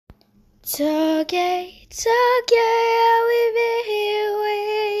It's okay, I will be here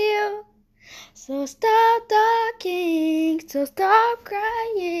with you. So stop talking, so stop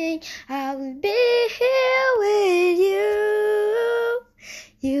crying, I will be here with you.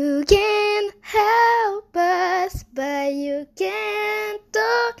 You can't help us, but you can't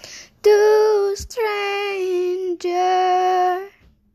talk to strangers.